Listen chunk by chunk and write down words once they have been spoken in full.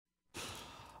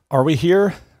Are we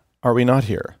here? Are we not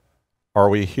here? Are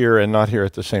we here and not here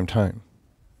at the same time?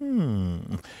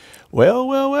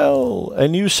 Well. A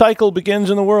new cycle begins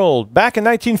in the world. Back in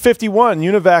 1951,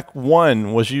 UNIVAC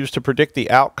 1 was used to predict the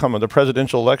outcome of the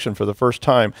presidential election for the first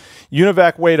time.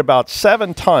 UNIVAC weighed about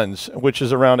 7 tons, which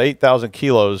is around 8,000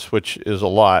 kilos, which is a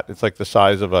lot. It's like the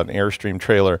size of an Airstream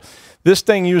trailer. This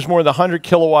thing used more than 100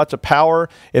 kilowatts of power.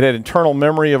 It had internal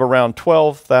memory of around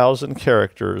 12,000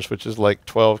 characters, which is like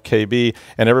 12 KB,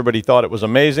 and everybody thought it was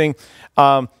amazing.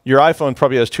 Your iPhone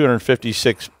probably has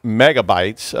 256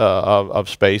 megabytes of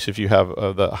space if you have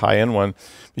the high-end one.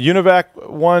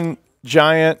 UNIVAC 1,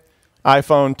 giant,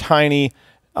 iPhone, tiny.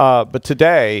 But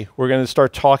today, we're going to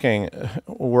start talking,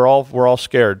 we're all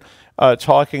scared,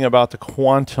 talking about the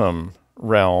quantum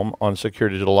realm on Secure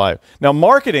Digital Live. Now,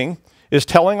 marketing is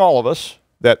telling all of us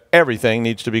that everything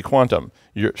needs to be quantum.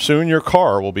 Soon your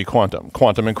car will be quantum.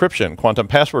 Quantum encryption, quantum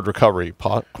password recovery,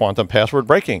 quantum password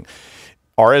breaking.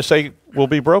 RSA will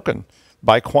be broken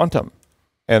by quantum.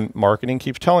 And marketing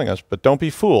keeps telling us, but don't be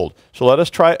fooled. So let us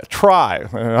try.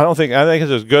 I think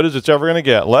it's as good as it's ever going to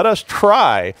get. Let us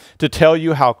try to tell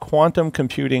you how quantum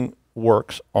computing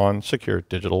works on Secure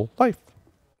Digital Life.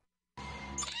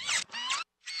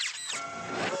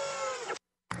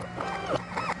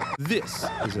 This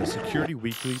is a Security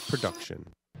Weekly production.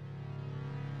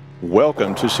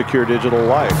 Welcome to Secure Digital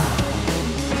Life.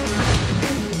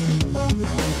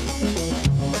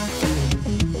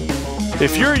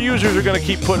 If your users are going to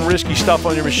keep putting risky stuff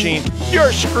on your machine,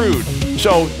 you're screwed.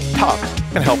 So talk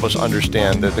and help us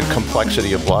understand the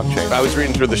complexity of blockchain. I was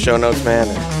reading through the show notes, man,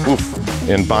 and oof.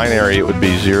 In binary, it would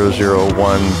be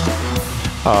 001.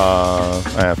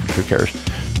 Who cares?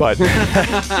 But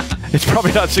it's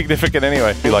probably not significant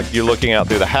anyway. Be like you're looking out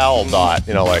through the HAL dot,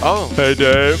 like, oh, hey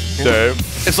Dave.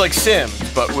 It's like Sims,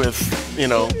 but with,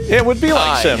 it would be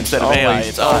like Sims instead of AI.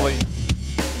 It's only.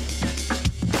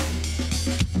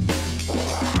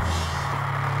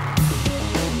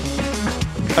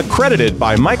 Accredited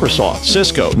by Microsoft,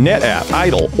 Cisco, NetApp,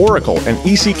 IDLE, Oracle, and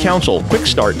EC Council,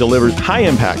 QuickStart delivers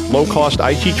high-impact, low-cost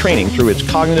IT training through its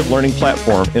cognitive learning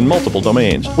platform in multiple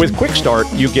domains. With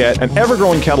QuickStart, you get an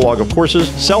ever-growing catalog of courses,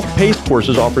 self-paced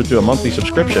courses offered through a monthly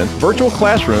subscription, virtual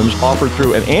classrooms offered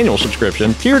through an annual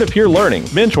subscription, peer-to-peer learning,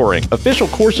 mentoring, official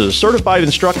courses, certified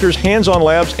instructors, hands-on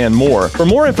labs, and more. For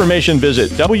more information,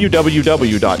 visit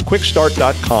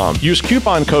www.quickstart.com. Use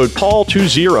coupon code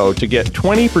PAUL20 to get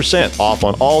 20% off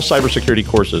on all cybersecurity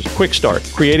courses.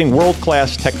 QuickStart, creating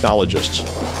world-class technologists.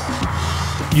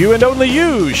 You and only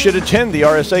you should attend the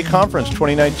RSA Conference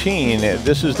 2019.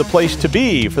 This is the place to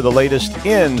be for the latest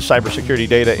in cybersecurity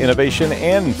data innovation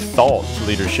and thought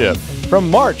leadership. From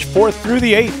March 4th through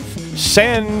the 8th,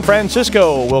 San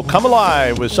Francisco will come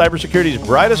alive with cybersecurity's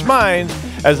brightest minds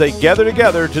as they gather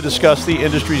together to discuss the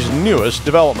industry's newest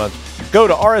developments. Go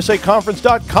to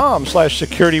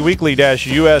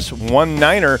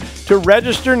rsaconference.com/securityweekly-US19 to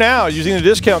register now using the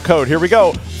discount code. Here we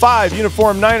go. 5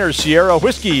 Uniform Niners Sierra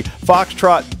Whiskey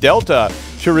Foxtrot Delta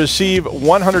to receive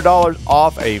 $100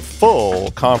 off a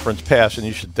full conference pass. And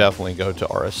you should definitely go to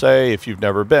RSA if you've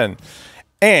never been.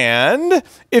 And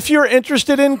if you're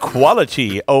interested in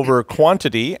quality over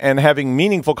quantity and having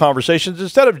meaningful conversations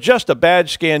instead of just a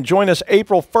badge scan, join us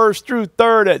April 1st through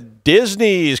 3rd at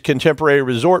Disney's Contemporary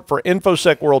Resort for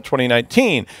InfoSec World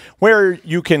 2019, where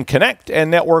you can connect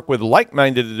and network with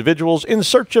like-minded individuals in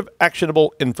search of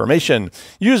actionable information.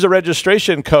 Use the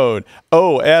registration code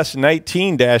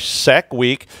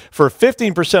OS19-SECWeek for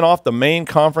 15% off the main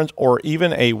conference or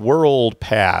even a world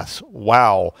pass.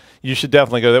 Wow. You should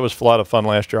definitely go. That was a lot of fun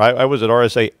last year. I was at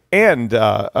RSA and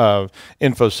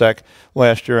InfoSec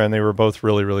last year, and they were both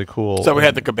really, really cool. So we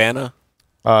had the Cabana?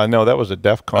 No, that was at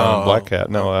DEF CON and Black Hat.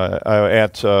 No,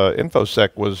 at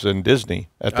InfoSec was in Disney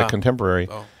at the Contemporary.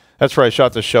 Oh. That's where I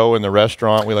shot the show in the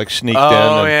restaurant. We sneaked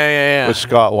in with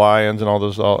Scott Lyons and all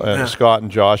those, Scott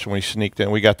and Josh, and we sneaked in.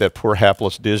 We got that poor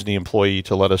hapless Disney employee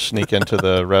to let us sneak into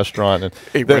the restaurant. And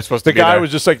the guy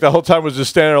was just the whole time was just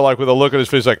standing there with a look on his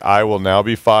face I will now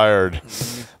be fired.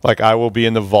 I will be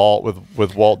in the vault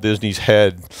with Walt Disney's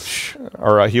head,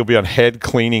 or he'll be on head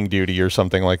cleaning duty or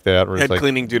something like that.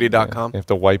 Headcleaningduty.com. You have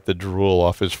to wipe the drool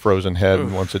off his frozen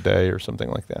head once a day or something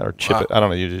like that, or chip it. I don't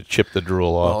know. You just chip the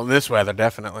drool off. Well, in this weather,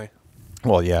 definitely.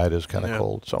 Well, yeah, it is kind of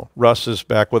cold. So Russ is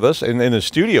back with us in the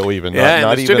studio, even. Yeah,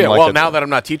 not in the studio. Well, now that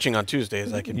I'm not teaching on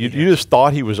Tuesdays, I can. You just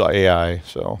thought he was AI,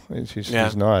 so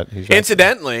he's not. He's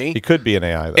incidentally, he could be an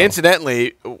AI. Though.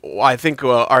 Incidentally, I think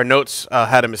our notes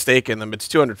had a mistake in them. It's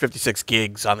 256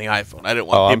 gigs on the iPhone. I didn't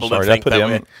want people to think that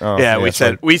way. Yeah, we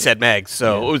said megs,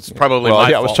 so it was probably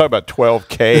my fault. I was talking about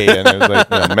 12K, and it was like,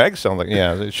 megs sound like,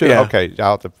 it should. Yeah. Okay,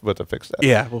 I'll have to fix that.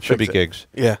 Yeah, we'll should fix be it. gigs.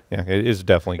 Yeah, it is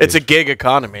definitely. It's gigs. a gig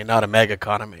economy, not a meg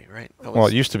economy, right? Well,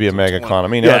 it used to be a meg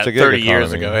economy. Now it's a gig 30 economy.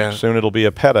 years ago. Yeah. Soon it'll be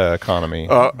a peta economy.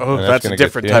 That's a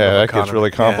different type of that economy. gets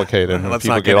really complicated. Yeah. And Let's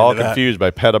people not get get all into that. confused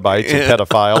by petabytes and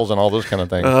pedophiles and all those kind of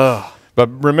things.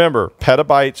 But remember,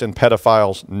 petabytes and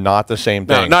pedophiles, not the same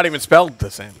thing. No, not even spelled the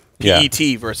same. Yeah.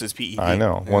 PET versus PED. I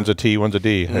know. One's a T, one's a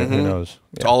D. Who knows?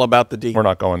 It's all about the D. We're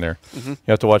not going there. You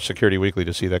have to watch Security Weekly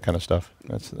to see that kind of stuff.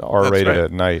 That's R-rated right.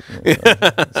 at night.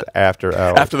 It's after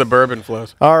hours. After the bourbon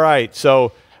flows. All right.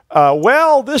 So,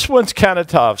 this one's kind of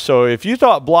tough. So if you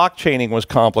thought blockchaining was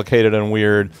complicated and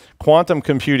weird, quantum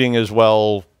computing is,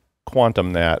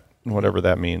 quantum that, whatever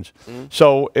that means.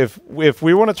 So if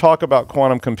we want to talk about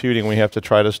quantum computing, we have to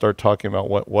try to start talking about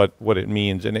what it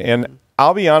means. And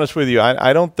I'll be honest with you,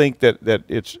 I don't think that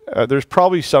it's there's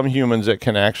probably some humans that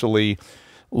can actually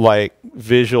like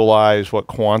visualize what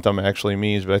quantum actually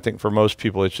means, but I think for most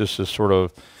people it's just this sort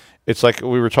of, it's like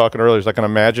we were talking earlier, it's like an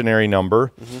imaginary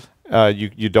number.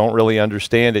 You don't really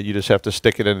understand it. You just have to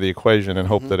stick it into the equation and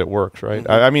hope that it works, right?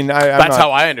 That's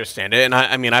how I understand it. And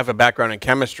I have a background in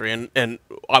chemistry, and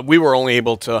we were only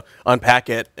able to unpack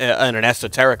it at an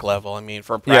esoteric level.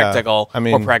 For practical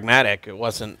or pragmatic, it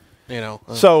wasn't,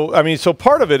 So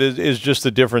part of it is just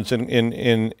the difference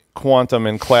in quantum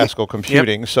and classical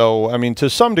computing. So, to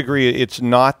some degree, it's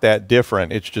not that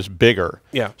different. It's just bigger.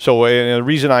 Yeah. So the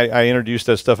reason I introduced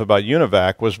that stuff about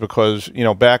UNIVAC was because,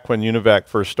 back when UNIVAC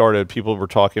first started, people were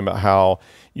talking about how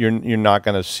you're not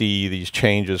going to see these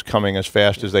changes coming as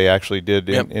fast as they actually did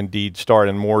indeed start.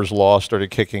 And Moore's Law started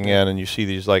kicking in, and you see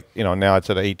these now it's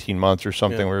at 18 months or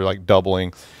something. We're like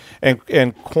doubling.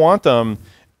 And quantum,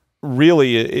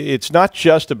 really, it's not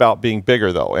just about being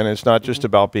bigger, though, and it's not just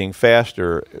about being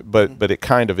faster, but it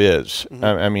kind of is.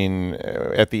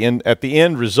 At the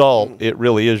end result, it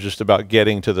really is just about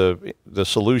getting to the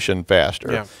solution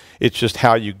faster. Yeah. It's just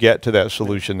how you get to that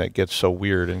solution that gets so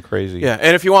weird and crazy. Yeah,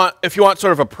 and if you want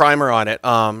sort of a primer on it,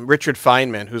 Richard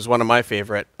Feynman, who's one of my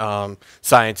favorite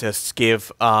scientists,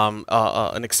 gave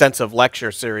an extensive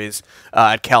lecture series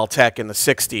at Caltech in the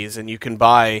 '60s, and you can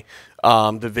buy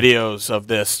the videos of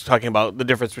this talking about the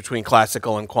difference between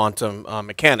classical and quantum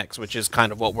mechanics, which is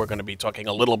kind of what we're going to be talking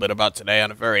a little bit about today on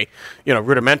a very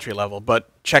rudimentary level. But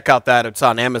check out that; it's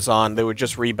on Amazon. They were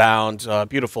just Rebound,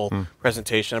 beautiful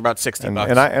presentation, about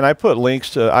 $60. And I put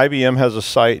links to IBM has a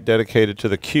site dedicated to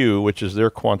the Q, which is their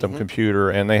quantum computer,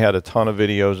 and they had a ton of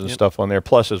videos and stuff on there.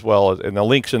 Plus, as well, and the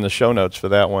links in the show notes for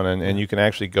that one, and you can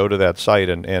actually go to that site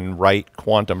and write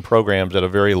quantum programs at a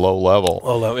very low level.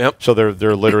 So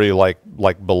they're literally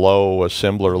like below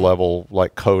assembler level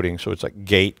like coding, so it's like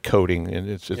gate coding, and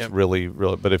it's really.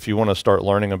 But if you want to start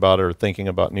learning about it or thinking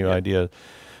about new ideas,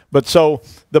 but so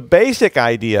the basic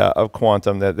idea of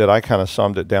quantum that I kind of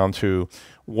summed it down to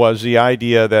was the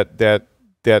idea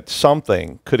that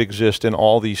something could exist in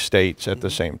all these states at the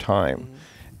same time.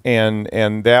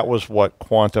 And that was what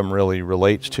quantum really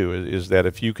relates to, is that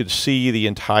if you could see the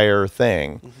entire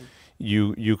thing,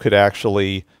 you could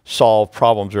actually solve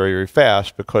problems very, very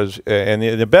fast. Because and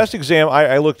the best example,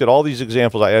 I looked at all these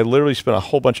examples. I literally spent a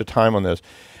whole bunch of time on this.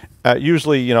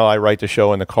 Usually, I write the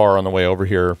show in the car on the way over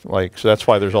here, so that's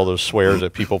why there's all those swears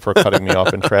at people for cutting me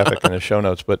off in traffic in the show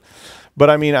notes. But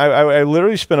I I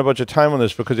literally spent a bunch of time on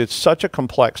this because it's such a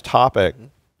complex topic.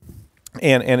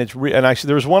 And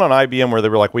there was one on IBM where they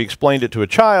were like, we explained it to a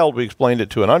child, we explained it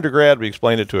to an undergrad, we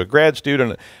explained it to a grad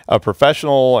student, a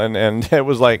professional, and it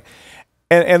was like,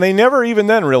 and they never even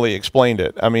then really explained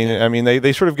it.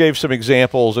 They sort of gave some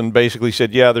examples and basically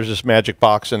said, yeah, there's this magic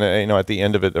box, and at the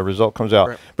end of it, the result comes out.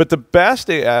 Right. But the best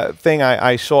thing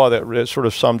I saw that sort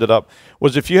of summed it up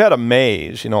was if you had a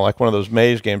maze, like one of those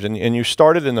maze games, and you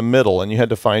started in the middle and you had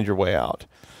to find your way out.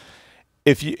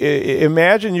 If you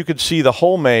imagine you could see the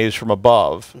whole maze from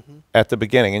above at the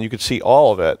beginning, and you could see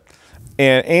all of it,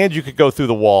 and you could go through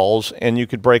the walls, and you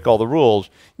could break all the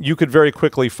rules, you could very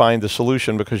quickly find the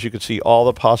solution because you could see all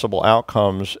the possible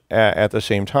outcomes at the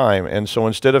same time. And so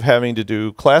instead of having to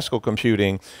do classical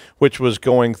computing, which was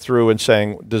going through and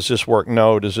saying, does this work?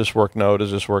 No. Does this work? No.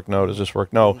 Does this work? No. Does this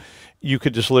work? No. You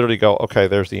could just literally go, okay,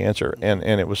 there's the answer. And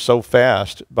it was so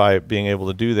fast by being able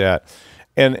to do that.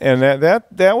 And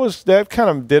that kind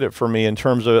of did it for me in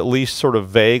terms of at least sort of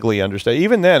vaguely understand.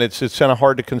 Even then, it's kind of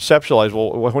hard to conceptualize.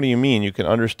 Well, what do you mean? You can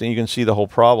understand, you can see the whole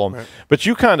problem, right. But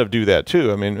you kind of do that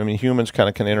too. I mean, humans kind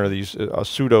of can enter these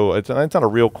pseudo. It's not a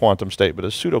real quantum state, but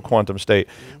a pseudo quantum state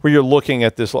where you're looking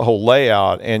at this whole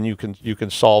layout and you can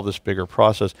solve this bigger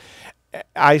process.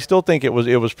 I still think it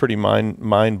was pretty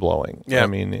mind blowing. Yeah. I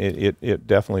mean, it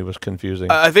definitely was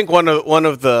confusing. I think one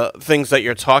of the things that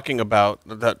you're talking about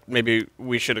that maybe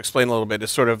we should explain a little bit is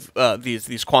sort of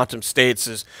these quantum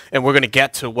states and we're going to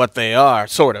get to what they are,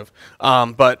 sort of.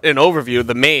 But in overview,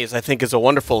 the maze I think is a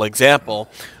wonderful example,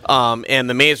 and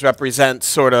the maze represents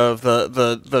sort of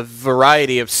the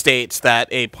variety of states that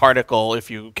a particle, if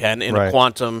you can, in right. a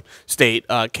quantum state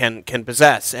can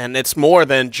possess, and it's more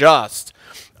than just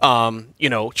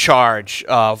charge,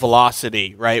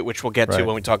 velocity, right, which we'll get to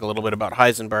when we talk a little bit about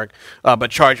Heisenberg, but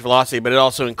charge, velocity, but it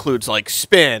also includes like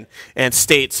spin and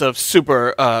states of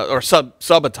super or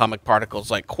subatomic particles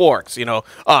like quarks,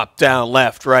 up, down,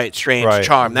 left, right, strange, right.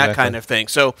 charm, that kind of thing.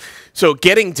 So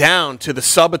getting down to the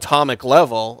subatomic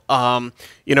level,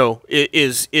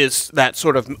 is that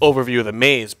sort of overview of the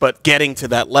maze, but getting to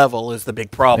that level is the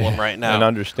big problem right now. And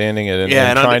understanding it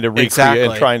and trying to recreate exactly.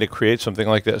 and trying to create something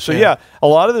like that. So yeah, a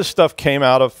lot of this stuff came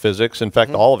out of physics. In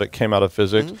fact, all of it came out of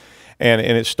physics. And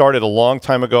it started a long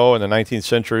time ago in the 19th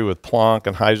century with Planck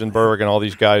and Heisenberg and all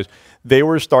these guys. They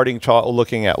were starting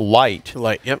looking at light.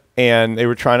 Light, yep. And they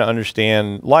were trying to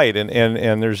understand light.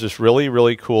 And there's this really,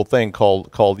 really cool thing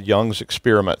called Young's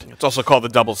experiment. It's also called the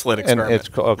double slit experiment. And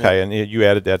it's okay, and you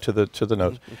added that to the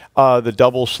notes. The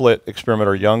double slit experiment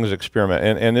or Young's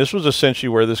experiment. And this was essentially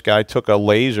where this guy took a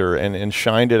laser and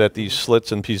shined it at these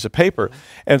slits in piece of paper.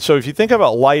 And so if you think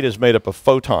about light is made up of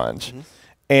photons,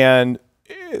 and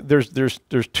there's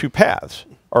 2 paths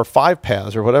or 5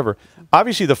 paths or whatever.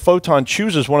 Obviously, the photon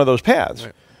chooses one of those paths,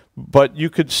 right. But you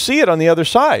could see it on the other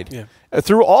side. Yeah.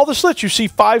 Through all the slits, you see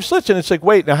 5 slits, and it's like,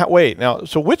 wait now.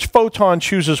 So which photon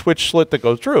chooses which slit that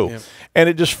goes through? Yeah. And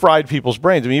it just fried people's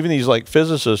brains. I mean, even these like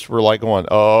physicists were like going,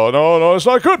 "Oh no, it's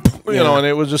not good," and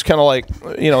it was just kind of like,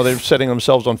 they're setting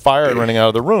themselves on fire and running out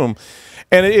of the room.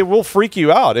 And it will freak you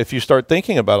out if you start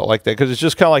thinking about it like that, because it's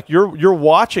just kind of like you're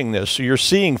watching this, so you're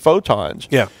seeing photons.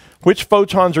 Yeah. Which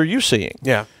photons are you seeing?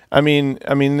 Yeah. I mean,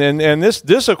 and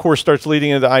this of course starts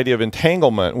leading into the idea of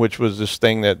entanglement, which was this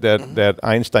thing that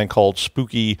Einstein called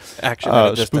spooky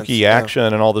action,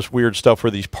 and all this weird stuff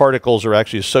where these particles are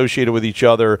actually associated with each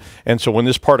other, and so when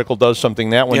this particle does something,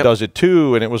 that one does it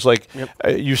too, and it was like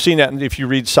you've seen that if you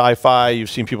read sci-fi,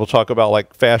 you've seen people talk about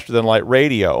like faster than light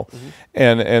radio,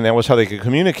 and that was how they could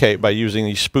communicate by using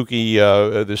these spooky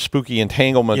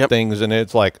entanglement things, and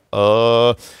it's like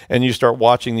and you start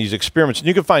watching these experiments, and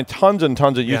you can find tons and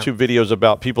tons of YouTube videos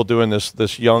about people doing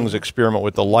this Young's experiment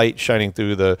with the light shining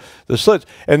through the slits,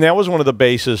 and that was one of the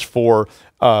bases for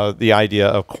the idea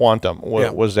of quantum.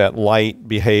 Was that light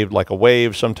behaved like a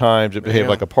wave sometimes, it behaved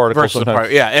like a particle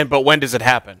sometimes. But when does it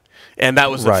happen? And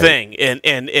that was the thing.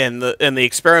 And the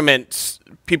experiments,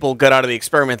 people got out of the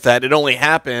experiment that it only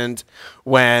happened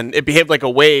when it behaved like a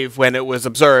wave when it was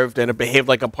observed, and it behaved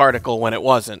like a particle when it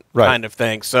wasn't, kind of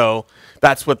thing. So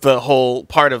that's what the whole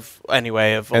part of,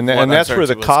 anyway, of and that's where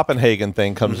the Copenhagen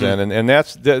thing comes in, and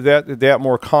that's that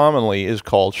more commonly is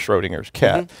called Schrodinger's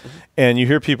cat. And you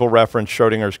hear people reference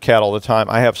Schrodinger's cat all the time.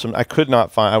 I have some. I could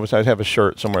not find. I have a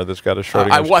shirt somewhere that's got a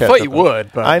Schrodinger's cat. I thought you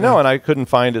would, but I know, and I couldn't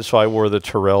find it, so I wore the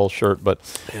Terrell shirt. But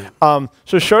so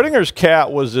Schrodinger's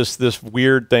cat was this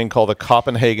weird thing called the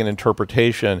Copenhagen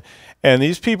interpretation. And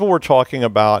these people were talking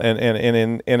about, and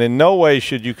in no way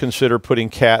should you consider putting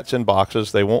cats in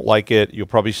boxes. They won't like it. You'll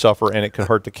probably suffer, and it could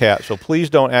hurt the cat. So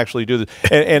please don't actually do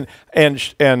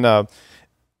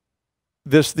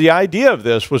this. The idea of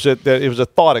this was that it was a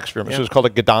thought experiment. So it was called a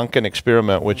Gedanken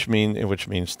experiment, which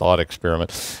means thought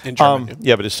experiment. In German.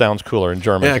 Yeah, but it sounds cooler in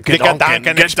German. Yeah,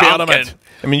 Gedanken experiment.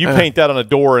 I mean, you paint that on a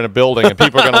door in a building, and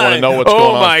people are going to want to know what's going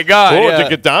on. Oh my God!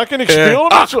 The Gedanken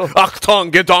experiment.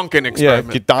 Achtung, Gedanken experiment.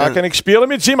 Yeah, Gedanken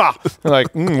experiment.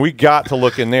 Like, we got to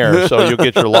look in there, so you'll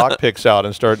get your lockpicks out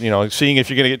and start, seeing if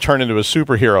you're going to get turned into a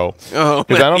superhero.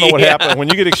 Because I don't know what happened when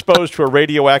you get exposed to a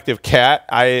radioactive cat.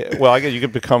 I guess you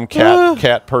could become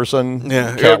cat person,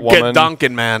 cat woman,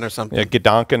 Gedanken man or something. Yeah,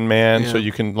 Gedanken man. So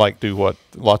you can do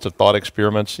lots of thought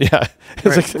experiments. Yeah,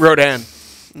 it's like Rodin.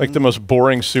 Like the most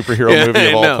boring superhero movie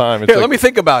of all time. Let me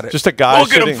think about it. Just a guy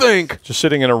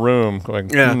sitting in a room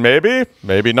going,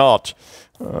 maybe not.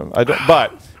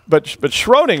 But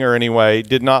Schrodinger anyway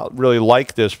did not really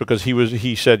like this, because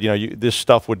he said this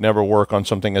stuff would never work on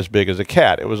something as big as a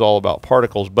cat. It was all about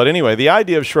particles. But anyway, the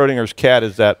idea of Schrodinger's cat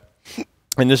is that,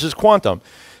 and this is quantum.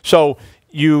 So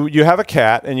you have a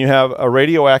cat, and you have a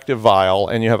radioactive vial,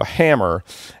 and you have a hammer,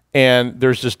 and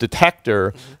there's this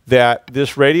detector that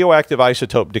this radioactive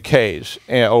isotope decays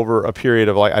over a period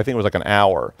of, like, I think it was like an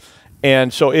hour.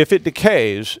 And so if it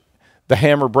decays, the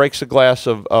hammer breaks a glass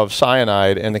of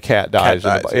cyanide, and the cat dies.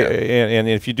 And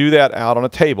if you do that out on a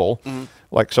table,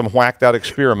 like some whacked out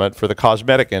experiment for the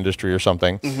cosmetic industry or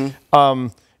something,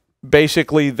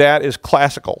 basically that is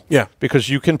classical. Yeah. Because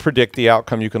you can predict the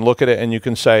outcome. You can look at it and you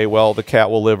can say, well, the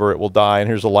cat will live or it will die, and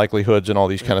here's the likelihoods and all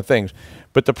these kind of things.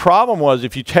 But the problem was,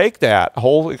 if you take that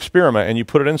whole experiment and you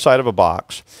put it inside of a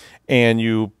box and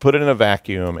you put it in a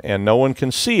vacuum and no one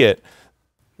can see it,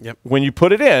 when you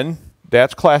put it in,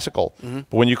 that's classical.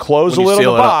 But when you close the lid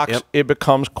of the box, it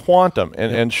becomes quantum.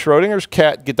 And Schrodinger's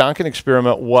cat Gedanken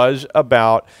experiment was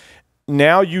about,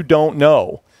 now you don't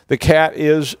know. The cat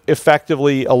is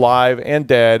effectively alive and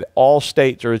dead. All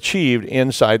states are achieved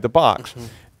inside the box.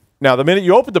 Now, the minute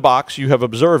you open the box, you have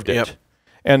observed it.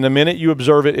 And the minute you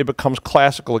observe it, it becomes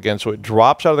classical again. So it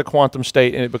drops out of the quantum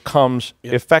state, and it becomes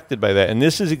affected by that. And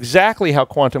this is exactly how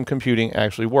quantum computing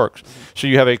actually works. So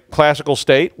you have a classical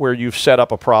state where you've set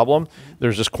up a problem.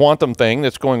 There's this quantum thing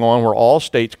that's going on where all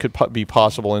states could be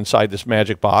possible inside this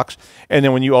magic box. And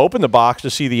then when you open the box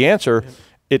to see the answer,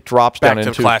 it drops down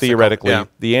into theoretically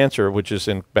the answer, which is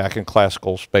back in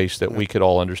classical space that we could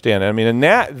all understand. I mean, and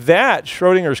that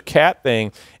Schrodinger's cat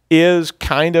thing is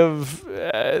kind of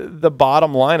the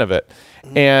bottom line of it.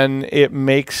 And it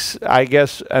makes, I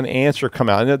guess, an answer come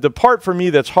out. And the part for me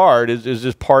that's hard is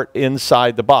this part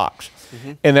inside the box.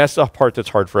 And that's the part that's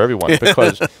hard for everyone,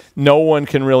 because no one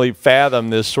can really fathom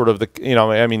this sort of,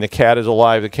 I mean, the cat is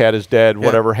alive, the cat is dead,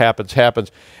 whatever happens, happens.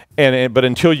 But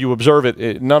until you observe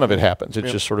it, none of it happens.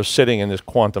 It's just sort of sitting in this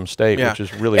quantum state, which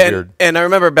is really weird. And I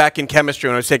remember back in chemistry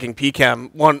when I was taking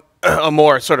PChem, a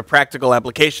more sort of practical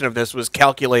application of this was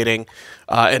calculating,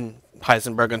 and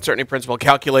Heisenberg uncertainty principle,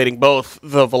 calculating both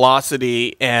the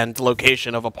velocity and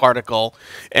location of a particle,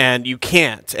 and you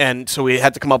can't. And so we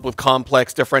had to come up with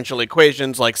complex differential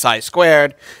equations like psi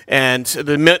squared, and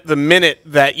the minute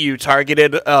that you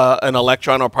targeted an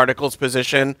electron or particle's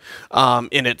position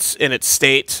in its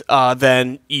state,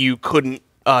 then you couldn't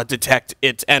detect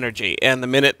its energy, and the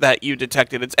minute that you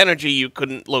detected its energy, you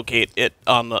couldn't locate it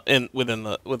within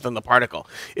the particle.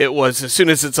 It was, as soon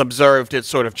as it's observed, it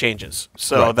sort of changes.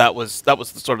 So that was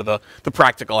the sort of the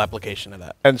practical application of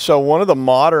that. And so one of the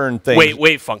modern things,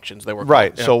 wave functions, they were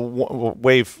right. called. So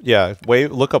wave.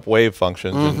 Look up wave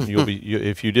functions, and you'll be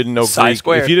if you didn't know Psi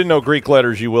squared. If you didn't know Greek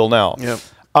letters, you will now.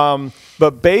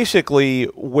 But basically,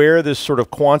 where this sort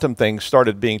of quantum thing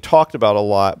started being talked about a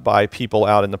lot by people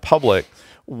out in the public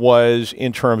was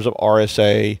in terms of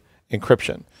RSA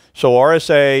encryption. So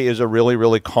RSA is a really,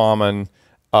 really common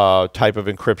type of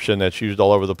encryption that's used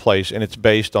all over the place, and it's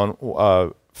based on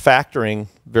factoring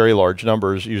very large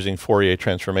numbers using Fourier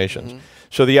transformations.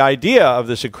 So the idea of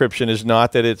this encryption is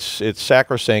not that it's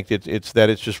sacrosanct, it's that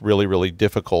it's just really, really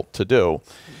difficult to do.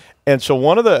 And so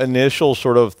one of the initial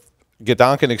sort of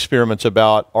Gedanken experiments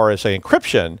about RSA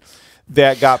encryption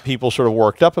that got people sort of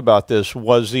worked up about this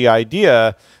was the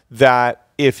idea that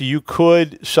if you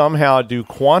could somehow do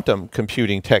quantum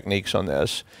computing techniques on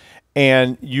this,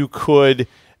 and you could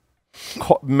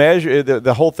measure,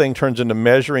 the whole thing turns into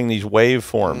measuring these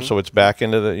waveforms. So it's back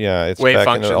into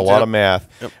a lot of math.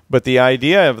 But the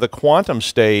idea of the quantum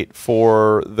state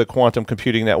for the quantum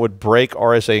computing that would break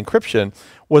RSA encryption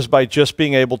was by just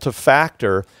being able to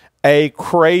factor a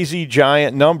crazy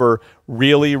giant number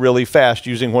really, really fast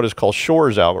using what is called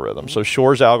Shor's algorithm. So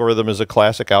Shor's algorithm is a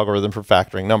classic algorithm for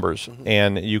factoring numbers,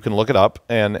 and you can look it up,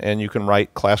 and you can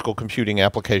write classical computing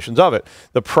applications of it.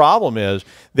 The problem is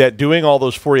that doing all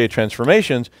those Fourier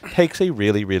transformations takes a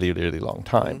really, really, really long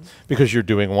time, because you're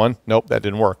doing one, nope, that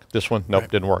didn't work. This one, nope,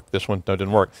 didn't work. This one, no,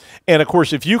 didn't work. And of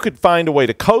course, if you could find a way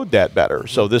to code that better,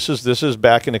 so this is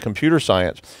back into computer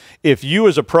science. If you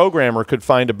as a programmer could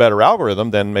find a better algorithm,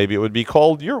 then maybe it would be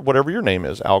called whatever your name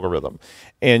is, algorithm.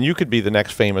 And you could be the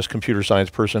next famous computer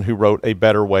science person who wrote a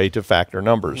better way to factor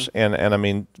numbers. And I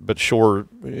mean, but Shor,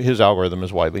 his algorithm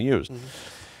is widely used.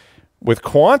 With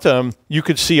quantum, you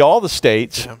could see all the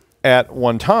states at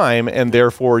one time, and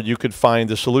therefore you could find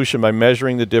the solution by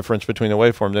measuring the difference between the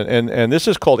waveforms. And this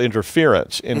is called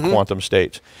interference in quantum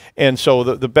states. And so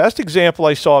the best example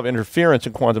I saw of interference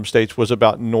in quantum states was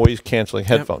about noise-canceling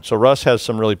headphones. So Russ has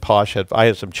some really posh headphones. I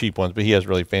have some cheap ones, but he has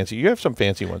really fancy. You have some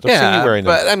fancy ones. I've seen you wearing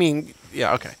them. But I mean,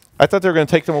 yeah, okay. I thought they were going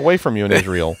to take them away from you in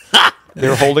Israel. They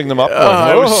were holding them up.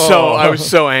 Oh, I was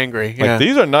so angry. Like,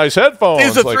 these are nice headphones.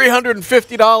 These are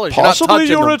 $350. Possibly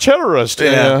you're a terrorist.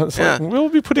 Yeah. Like, we'll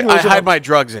be putting those I hide my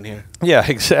drugs in here. Yeah,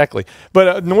 exactly.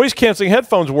 But noise canceling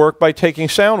headphones work by taking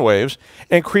sound waves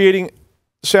and creating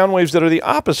sound waves that are the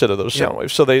opposite of those sound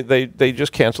waves. So they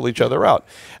just cancel each other out.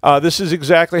 This is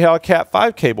exactly how a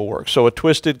Cat5 cable works. So a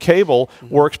twisted cable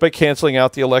works by canceling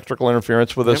out the electrical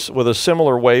interference with a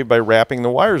similar wave by wrapping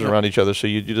the wires around each other. So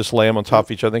you just lay them on top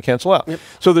of each other and cancel out.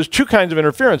 So there's two kinds of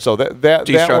interference, though. That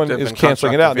one is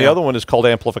canceling it out, and the other one is called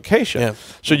amplification.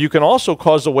 So you can also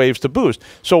cause the waves to boost.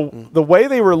 So the way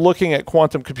they were looking at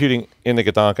quantum computing in the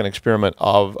Gedanken experiment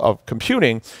of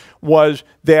computing was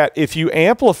that if you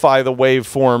amplify the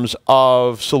waveforms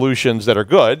of solutions that are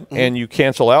good and you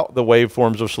cancel out the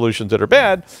waveforms of solutions that are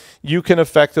bad, you can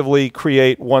effectively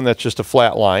create one that's just a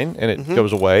flat line and it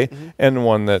goes away, and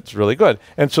one that's really good.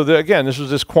 And so again, this was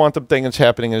this quantum thing that's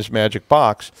happening in this magic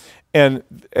box. And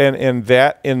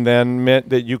then meant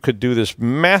that you could do this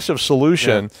massive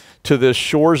solution to this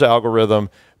Shor's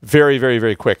algorithm very, very,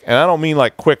 very quick. And I don't mean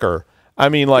like quicker. I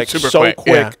mean, like so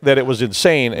quick that it was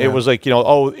insane. It was like,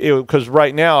 because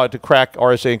right now to crack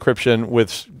RSA encryption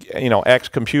with, X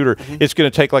computer, it's going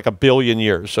to take like 1 billion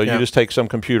years. So you just take some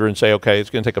computer and say, okay,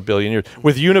 it's going to take 1 billion years.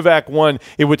 With UNIVAC 1,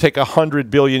 it would take 100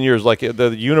 billion years. Like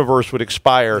the universe would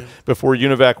expire before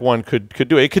UNIVAC 1 could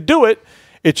do it. It could do it.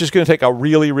 It's just going to take a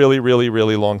really, really, really,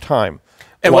 really long time.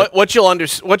 And what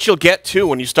you'll get to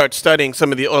when you start studying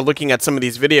some of the or looking at some of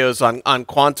these videos on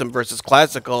quantum versus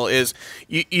classical is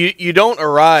you don't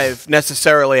arrive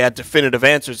necessarily at definitive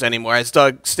answers anymore. As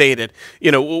Doug stated,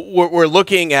 we're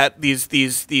looking at these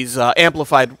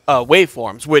amplified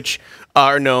waveforms, which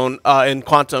are known in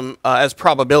quantum as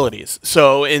probabilities.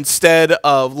 So instead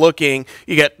of looking,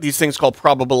 you get these things called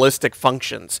probabilistic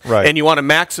functions, and you want to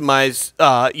maximize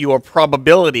your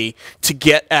probability to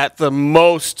get at the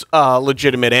most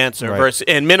legitimate answer versus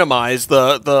and minimize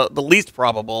the least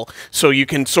probable, so you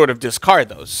can sort of discard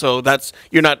those. So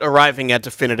you're not arriving at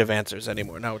definitive answers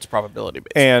anymore. Now it's probability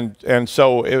based. And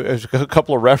so there's a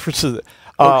couple of references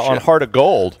on Heart of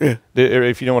Gold.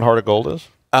 If you know what Heart of Gold is.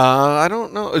 I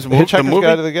don't know. Is the Hitchhiker's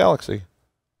Guide to the Galaxy.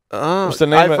 I've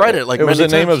read it. It was the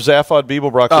name of Zaphod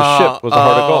Beeblebrox's ship. Was the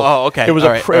Heart of Gold. Oh, okay. It was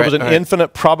it was an infinite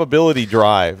probability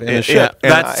drive in a ship.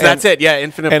 That's it. Yeah,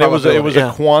 infinite. And it was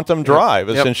a quantum drive.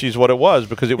 Essentially, is what it was,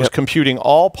 because it was computing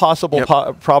all possible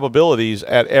probabilities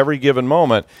at every given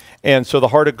moment. And so the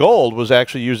Heart of Gold was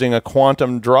actually using a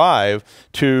quantum drive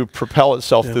to propel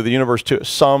itself through the universe to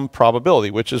some probability,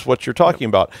 which is what you're talking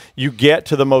about. You get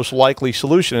to the most likely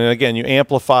solution. And again, you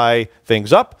amplify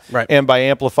things up. And by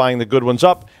amplifying the good ones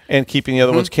up and keeping the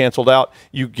other ones canceled out,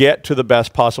 you get to the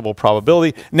best possible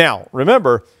probability. Now,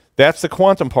 remember, that's the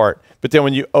quantum part. But then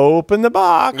when you open the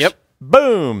box,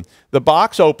 boom, the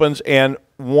box opens and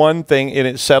one thing, and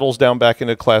it settles down back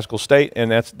into classical state, and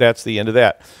that's the end of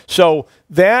that. So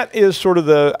that is sort of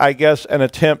an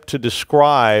attempt to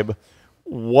describe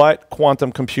what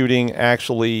quantum computing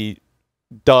actually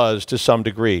does to some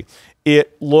degree.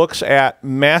 It looks at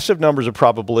massive numbers of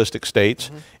probabilistic states.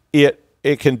 It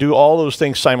can do all those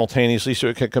things simultaneously, so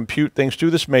it can compute things through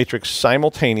this matrix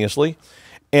simultaneously.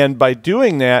 And by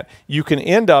doing that, you can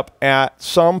end up at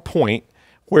some point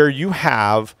where you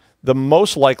have the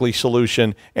most likely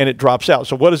solution, and it drops out.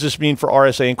 So what does this mean for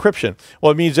RSA encryption?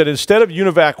 Well, it means that instead of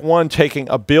UNIVAC 1 taking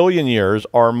 1 billion years,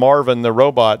 or Marvin the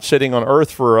robot sitting on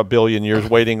Earth for 1 billion years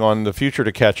waiting on the future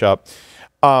to catch up,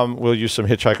 we'll use some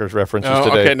Hitchhiker's references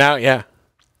today. Okay, now,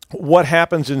 what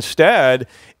happens instead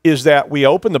is that we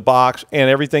open the box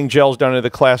and everything gels down into the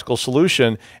classical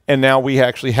solution, and now we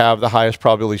actually have the highest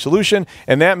probability solution,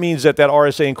 and that means that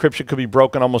RSA encryption could be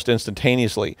broken almost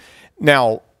instantaneously.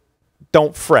 Now,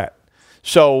 don't fret.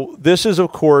 So this is,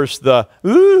 of course, the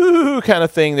ooh kind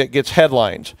of thing that gets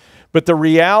headlines. But the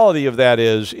reality of that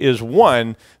is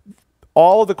one,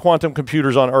 all of the quantum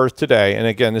computers on Earth today, and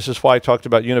again, this is why I talked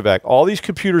about UNIVAC, all these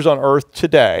computers on Earth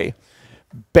today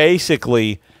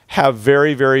basically have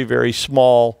very, very, very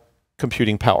small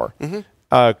computing power.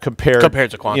 Compared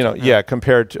to quantum.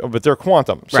 But they're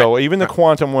quantum. So even the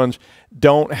quantum ones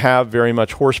don't have very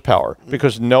much horsepower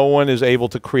because no one is able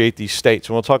to create these states.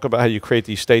 And we'll talk about how you create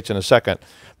these states in a second.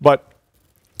 But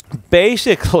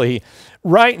basically,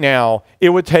 right now,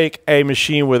 it would take a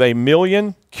machine with 1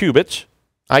 million qubits.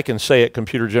 I can say it,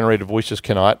 computer-generated voices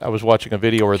cannot. I was watching a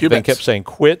video where the thing kept saying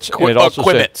quits, and it also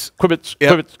said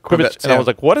qubits. And I was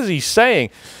like, what is he saying?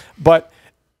 But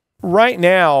right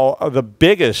now, the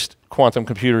biggest quantum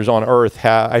computers on Earth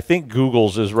have, I think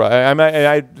Google's is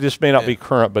right. This may not be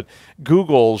current, but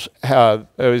Google's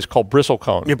is called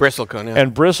Bristlecone. Yeah, Bristlecone, yeah.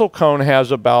 And Bristlecone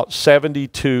has about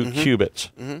 72 qubits.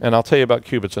 And I'll tell you about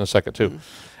qubits in a second, too.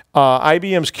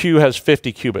 IBM's Q has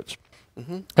 50 qubits.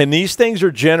 And these things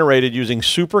are generated using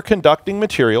superconducting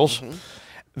materials.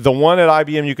 The one at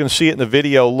IBM, you can see it in the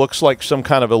video, looks like some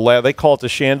kind of a, they call it the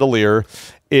chandelier.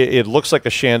 It looks like a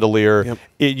chandelier. Yep.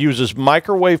 It uses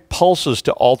microwave pulses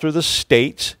to alter the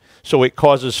states, so it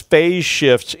causes phase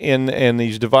shifts in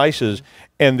these devices,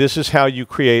 and this is how you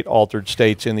create altered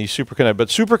states in these superconducting. But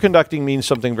superconducting means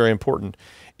something very important.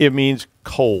 It means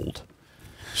cold.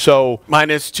 So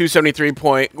minus 273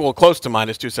 point, well, close to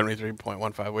minus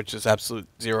 273.15, which is absolute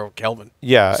 0 Kelvin.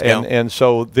 Yeah, scale. and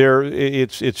so there,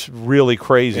 it's really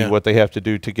crazy what they have to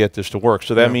do to get this to work.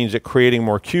 So that means that creating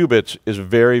more qubits is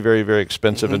very, very, very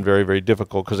expensive and very, very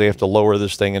difficult because they have to lower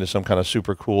this thing into some kind of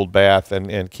super cooled bath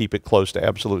and keep it close to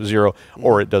absolute zero,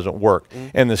 or it doesn't work.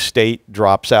 And the state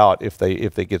drops out if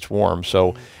it gets warm.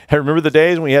 So hey, remember the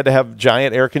days when we had to have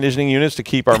giant air conditioning units to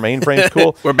keep our mainframes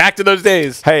cool? We're back to those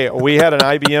days. Hey, we had an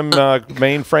IBM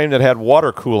mainframe that had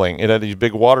water cooling. It had these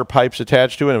big water pipes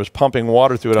attached to it, and it was pumping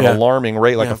water through it at an alarming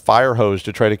rate, like a fire hose,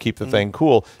 to try to keep the thing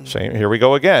cool. Same, here we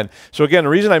go again. So again, the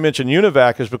reason I mentioned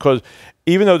UNIVAC is because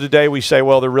even though today we say,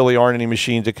 well, there really aren't any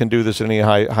machines that can do this at any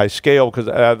high scale, because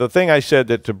the thing I said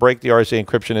that to break the RSA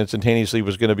encryption instantaneously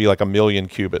was going to be like 1,000,000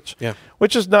 qubits,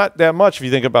 which is not that much if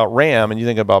you think about RAM and you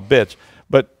think about bits.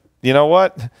 But you know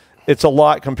what? It's a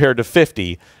lot compared to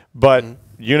 50. But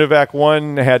UNIVAC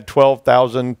 1 had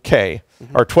 12,000 K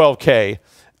or 12K.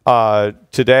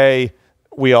 Today,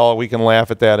 we can laugh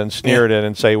at that and sneer at it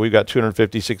and say we've got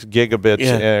 256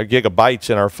 gigabytes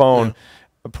in our phone.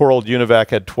 Poor old UNIVAC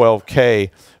had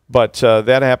 12K. But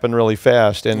that happened really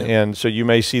fast, and so you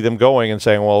may see them going and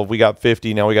saying, well, we got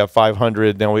 50, now we got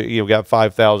 500, now we got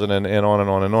 5,000, and on and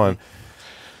on and on.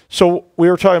 So we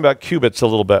were talking about qubits a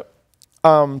little bit.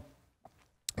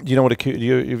 You know what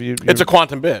it's a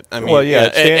quantum bit. I mean, well,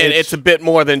 yeah, it's a bit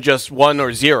more than just 1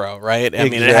 or 0, right? I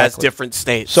mean, it has different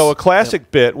states. So a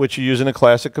classic bit, which you use in a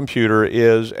classic computer,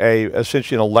 is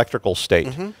essentially an electrical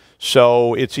state.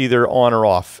 So it's either on or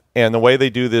off, and the way they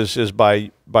do this is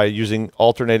by using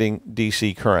alternating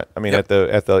DC current. I mean, at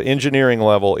the engineering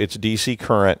level, it's DC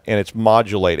current and it's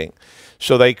modulating.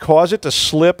 So they cause it to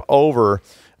slip over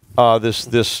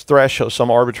this threshold,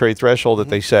 some arbitrary threshold that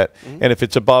they set, and if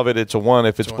it's above it, it's a 1.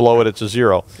 If it's below it, it's a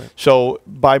 0. So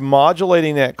by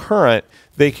modulating that current,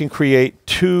 they can create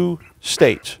 2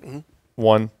 states,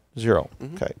 1, 0.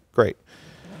 Okay, great.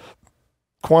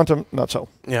 Quantum, not so.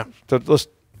 Yeah. So let's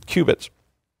qubits.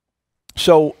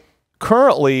 So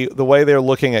currently, the way they're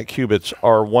looking at qubits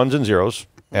are 1s and 0s,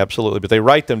 absolutely, but they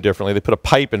write them differently. They put a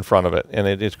pipe in front of it, and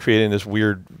it's creating this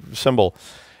weird symbol.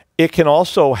 It can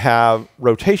also have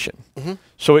rotation,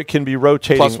 so it can be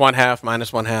rotating plus 1/2,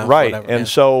 minus 1/2, right? Whatever, and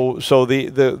so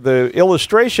the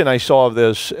illustration I saw of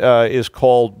this is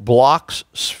called Bloch's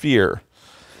sphere,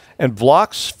 and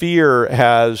Bloch's sphere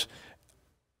has,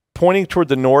 pointing toward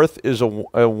the north is a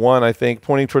 1, I think.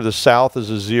 Pointing toward the south is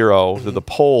a 0, to the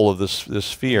pole of this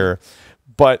sphere.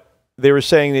 But they were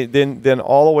saying that then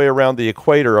all the way around the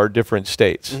equator are different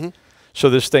states. So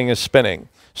this thing is spinning.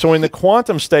 So in the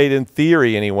quantum state, in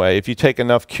theory anyway, if you take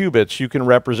enough qubits, you can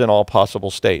represent all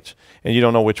possible states. And you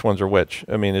don't know which ones are which.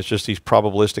 I mean, it's just these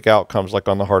probabilistic outcomes like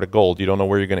on the Heart of Gold. You don't know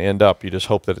where you're going to end up. You just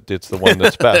hope that it's the one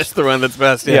that's best. That's the one that's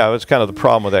best, yeah. That's kind of the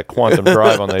problem with that quantum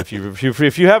drive on that. If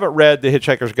you haven't read The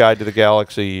Hitchhiker's Guide to the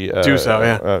Galaxy, do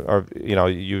so, or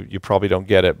you probably don't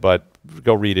get it, but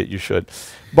go read it. You should.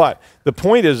 But the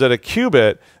point is that a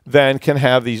qubit then can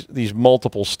have these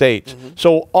multiple states.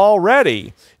 So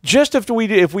already, just if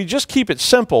we just keep it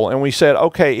simple and we said,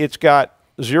 okay, it's got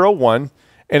 0, 1,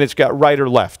 and it's got right or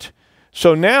left.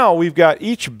 So now we've got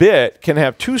each bit can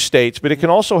have 2 states, but it can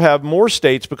also have more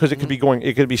states because it could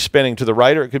be spinning to the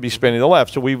right or it could be spinning to the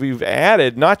left. So we've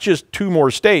added not just 2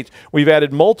 more states, we've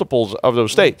added multiples of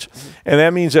those states. And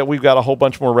that means that we've got a whole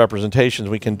bunch more representations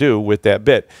we can do with that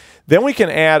bit. Then we can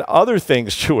add other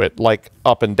things to it, like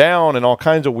up and down and all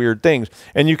kinds of weird things.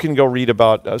 And you can go read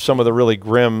about some of the really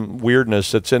grim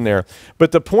weirdness that's in there.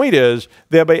 But the point is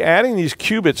that by adding these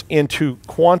qubits into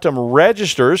quantum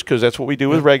registers, because that's what we do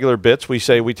with regular bits, we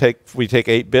say we take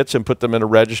 8 bits and put them in a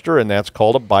register, and that's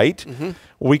called a byte.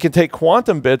 We can take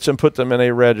quantum bits and put them in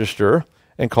a register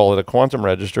and call it a quantum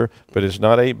register, but it's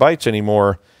not 8 bytes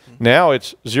anymore. Now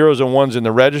it's 0s and 1s in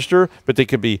the register, but they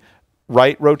could be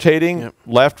right rotating,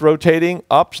 left rotating,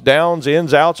 ups, downs,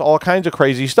 ins, outs, all kinds of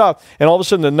crazy stuff. And all of a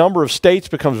sudden, the number of states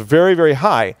becomes very, very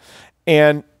high.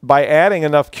 And by adding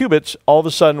enough qubits, all of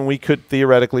a sudden we could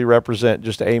theoretically represent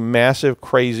just a massive,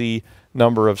 crazy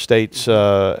number of states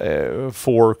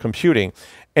for computing.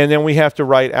 And then we have to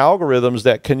write algorithms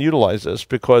that can utilize this,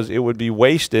 because it would be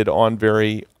wasted on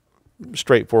very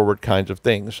straightforward kinds of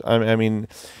things. I mean,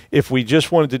 if we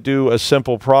just wanted to do a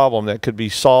simple problem that could be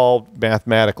solved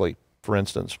mathematically, for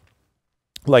instance,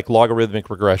 like logarithmic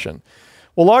regression.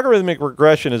 Well, logarithmic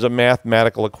regression is a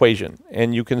mathematical equation,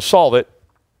 and you can solve it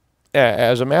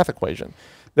as a math equation.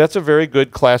 That's a very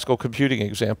good classical computing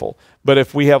example. But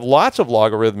if we have lots of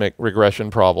logarithmic regression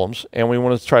problems and we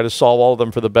want to try to solve all of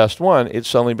them for the best one, it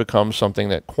suddenly becomes something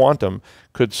that quantum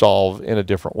could solve in a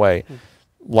different way.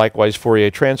 Likewise,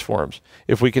 Fourier transforms.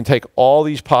 If we can take all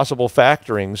these possible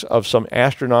factorings of some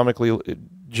astronomically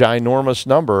ginormous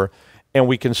number and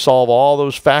we can solve all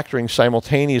those factorings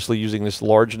simultaneously using this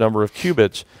large number of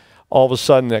qubits, all of a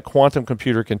sudden that quantum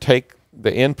computer can take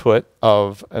the input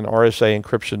of an RSA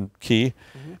encryption key,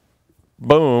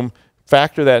 boom,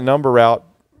 factor that number out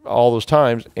all those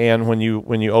times, and when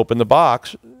you open the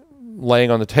box, laying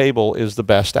on the table is the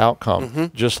best outcome,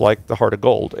 just like the heart of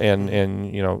gold.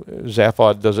 And you know,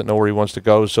 Zaphod doesn't know where he wants to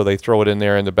go, so they throw it in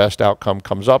there, and the best outcome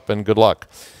comes up, and good luck.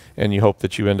 And you hope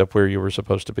that you end up where you were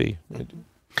supposed to be.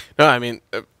 No, I mean,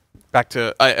 back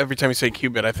to every time you say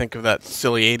qubit, I think of that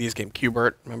silly '80s game,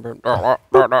 Qbert. Remember?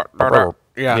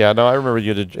 Yeah. Yeah. No, I remember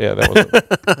you did. Yeah, that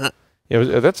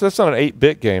was. That's not an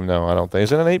 8-bit game, though. I don't think.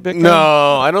 Is it an 8-bit game?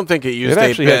 No, I don't think it used 8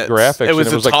 bits. It actually had graphics. It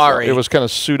was and Atari. Like, it was kind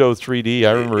of pseudo 3D.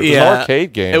 I remember. It was an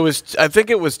arcade game. It was. I think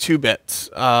it was 2 bits.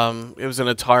 It was an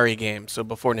Atari game, so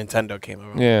before Nintendo came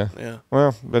around. Yeah. Yeah.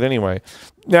 Well, but anyway,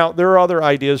 now there are other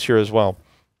ideas here as well.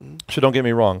 So don't get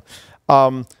me wrong.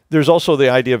 There's also the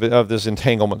idea of this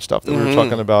entanglement stuff that we were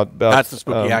talking about. That's the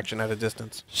spooky action at a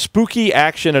distance. Spooky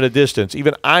action at a distance.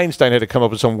 Even Einstein had to come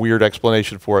up with some weird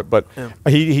explanation for it, but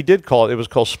he did call it. It was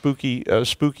called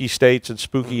spooky states and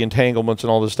spooky entanglements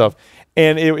and all this stuff.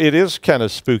 And it is kind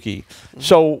of spooky.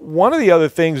 So one of the other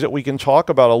things that we can talk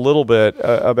about a little bit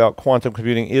about quantum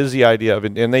computing is the idea of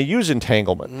it, and they use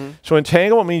entanglement. So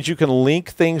entanglement means you can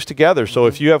link things together. So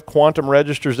if you have quantum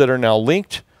registers that are now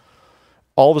linked,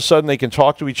 all of a sudden they can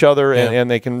talk to each other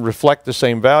and they can reflect the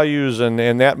same values, and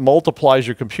that multiplies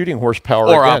your computing horsepower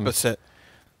or again. Opposite.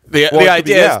 The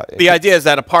idea is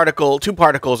that two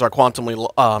particles are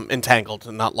quantumly entangled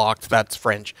and not locked. That's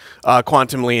French.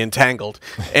 Quantumly entangled,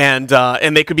 and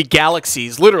they could be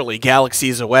galaxies, literally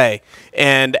galaxies away.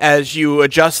 And as you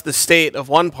adjust the state of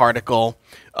one particle,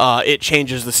 it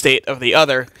changes the state of the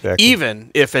other, even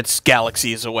if it's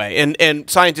galaxies away. And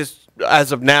scientists,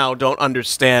 as of now, don't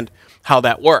understand how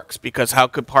that works, because how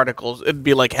could particles, it'd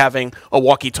be like having a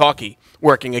walkie-talkie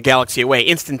working a galaxy away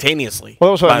instantaneously. Well,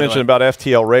 that was what I mentioned about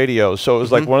FTL radio. So it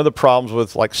was like one of the problems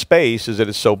with like space is that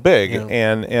it's so big,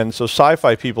 and so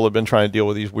sci-fi people have been trying to deal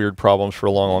with these weird problems for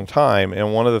a long, long time.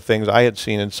 And one of the things I had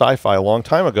seen in sci-fi a long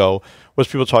time ago was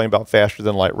people talking about faster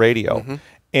than light radio.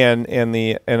 And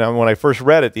when I first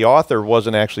read it, the author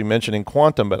wasn't actually mentioning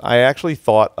quantum, but I actually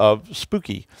thought of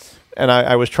spooky. And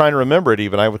I was trying to remember it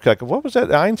even. I was like, what was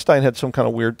that? Einstein had some kind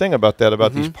of weird thing about that,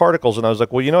 about these particles. And I was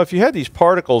like, well, you know, if you had these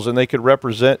particles and they could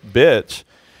represent bits,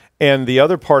 and the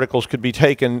other particles could be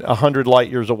taken 100 light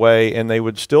years away and they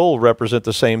would still represent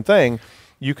the same thing,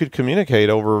 you could communicate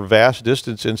over vast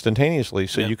distance instantaneously.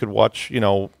 So you could watch, you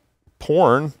know,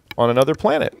 porn on another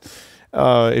planet.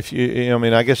 If you, I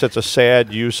mean, I guess that's a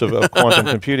sad use of quantum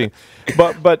computing,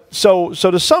 but so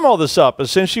to sum all this up,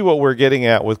 essentially what we're getting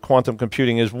at with quantum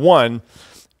computing is, one,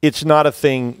 it's not a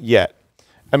thing yet.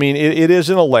 I mean, it is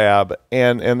in a lab,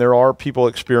 and there are people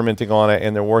experimenting on it,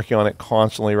 and they're working on it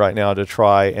constantly right now to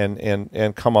try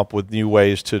and come up with new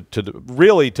ways to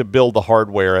really build the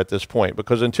hardware at this point,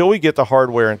 because until we get the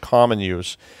hardware in common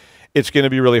use, it's going to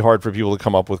be really hard for people to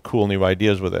come up with cool new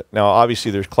ideas with it. Now, obviously,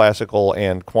 there's classical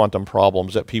and quantum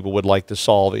problems that people would like to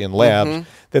solve in labs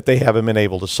that they haven't been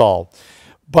able to solve.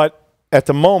 But at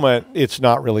the moment, it's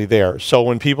not really there. So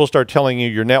when people start telling you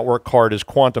your network card is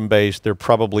quantum-based, they're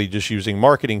probably just using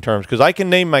marketing terms. Because I can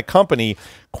name my company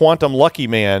Quantum Lucky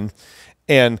Man,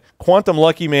 and Quantum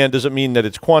Lucky Man doesn't mean that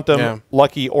it's quantum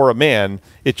lucky or a man.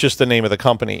 It's just the name of the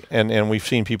company. And we've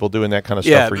seen people doing that kind of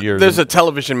stuff for years. There's a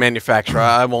television manufacturer,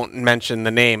 I won't mention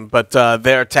the name, but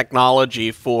their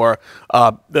technology for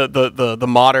the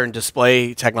modern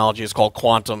display technology is called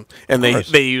quantum. And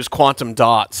they use quantum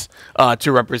dots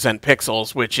to represent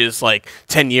pixels, which is like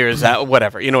 10 years out,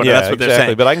 whatever. You know, that's what they're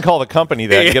saying. But I can call the company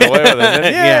that and get away with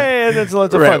it. And that's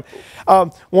lots of fun.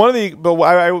 One of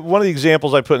the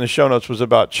examples I put in the show notes was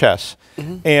about chess,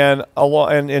 and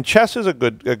chess is a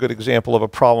good example of a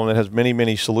problem that has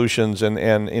many solutions. And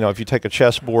if you take a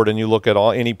chessboard and you look at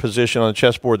any position on the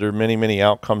chessboard, there are many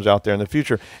outcomes out there in the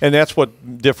future, and that's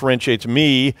what differentiates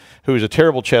me, who is a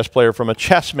terrible chess player, from a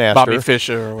chess master, Bobby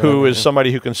Fischer, who is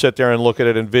somebody who can sit there and look at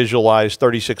it and visualize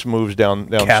 36 moves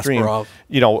downstream.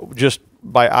 Kasparov. Just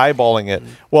by eyeballing it.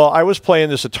 Well, I was playing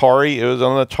this Atari. It was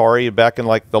on an Atari back in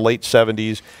like the late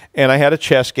 70s, and I had a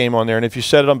chess game on there, and if you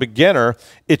set it on beginner,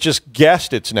 it just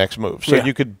guessed its next move. So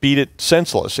you could beat it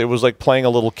senseless. It was like playing a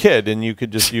little kid, and you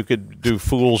could do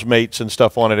fool's mates and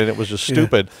stuff on it, and it was just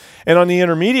stupid. And on the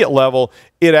intermediate level,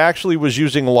 it actually was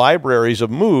using libraries of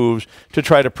moves to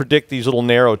try to predict these little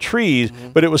narrow trees,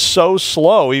 but it was so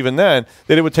slow even then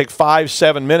that it would take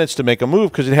 5-7 minutes to make a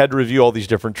move because it had to review all these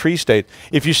different tree states.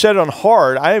 If you set it on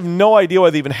hard, I have no idea why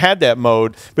they even had that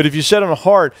mode, but if you set it on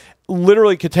hard,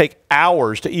 literally could take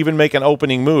hours to even make an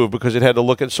opening move because it had to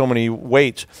look at so many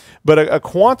weights. But a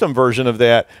quantum version of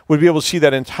that would be able to see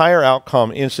that entire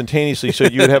outcome instantaneously. So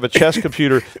you would have a chess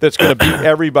computer that's going to beat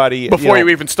everybody before you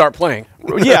even start playing.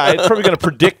 Yeah, it's probably going to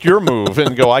predict your move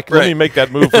and go, let me make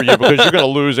that move for you because you're going to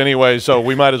lose anyway. So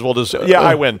we might as well just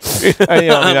I win.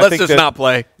 Let's just not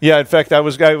play. Yeah, in fact, I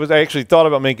actually thought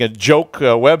about making a joke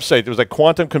website. There was a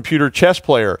quantum computer chess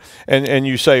player, and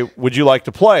you say, "Would you like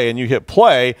to play?" And you hit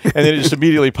play, and then it just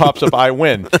immediately pops up, "I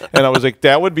win." And I was like,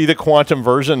 that would be the quantum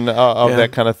version of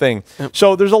that kind of thing.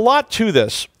 So there's a lot to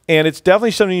this, and it's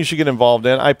definitely something you should get involved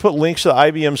in. I put links to the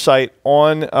IBM site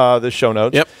on the show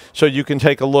notes, so you can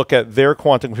take a look at their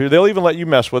quantum computer. They'll even let you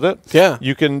mess with it. Yeah,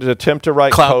 you can attempt to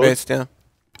write cloud-based. code.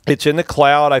 It's in the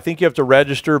cloud. I think you have to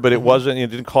register, but it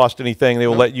didn't cost anything. They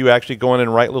will let you actually go in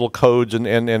and write little codes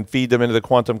and feed them into the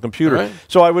quantum computer. Right.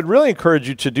 So I would really encourage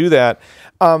you to do that.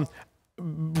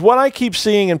 What I keep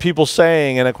seeing and people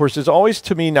saying, and of course it's always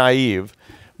to me naive,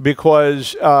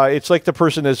 because it's like the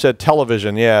person that said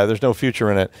television, there's no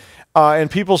future in it. And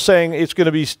people saying it's going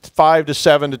to be 5 to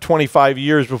 7 to 25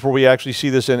 years before we actually see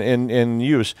this in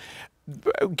use.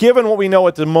 Given what we know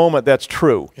at the moment, that's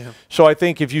true. So I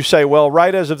think if you say, well,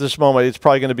 right as of this moment, it's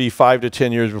probably going to be 5 to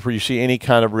 10 years before you see any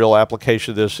kind of real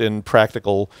application of this in the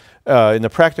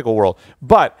practical world.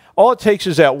 But all it takes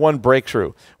is that one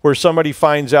breakthrough where somebody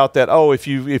finds out that, if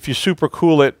you super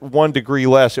cool it 1 degree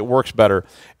less, it works better.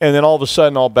 And then all of a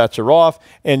sudden, all bets are off,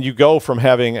 and you go from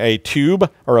having a tube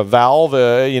or a valve,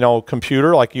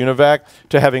 computer like UNIVAC,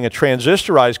 to having a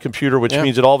transistorized computer, which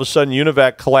means that all of a sudden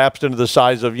UNIVAC collapsed into the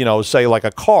size of, say like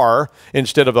a car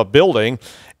instead of a building.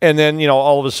 And then,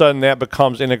 all of a sudden that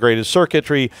becomes integrated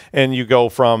circuitry, and you go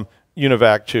from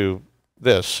UNIVAC to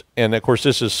this. And of course,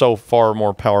 this is so far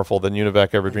more powerful than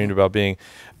UNIVAC ever dreamed about being.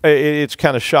 It's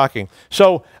kind of shocking.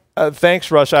 So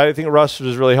thanks, Russ. I think Russ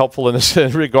was really helpful in this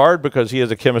regard because he has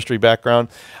a chemistry background.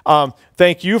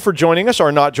 Thank you for joining us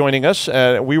or not joining us.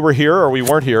 We were here or we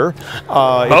weren't here. It's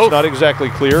not exactly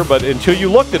clear, but until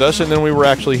you looked at us and then we were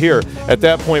actually here. At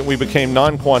that point, we became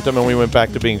non-quantum and we went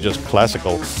back to being just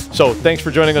classical. So thanks for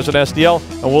joining us at SDL,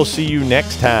 and we'll see you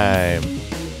next time.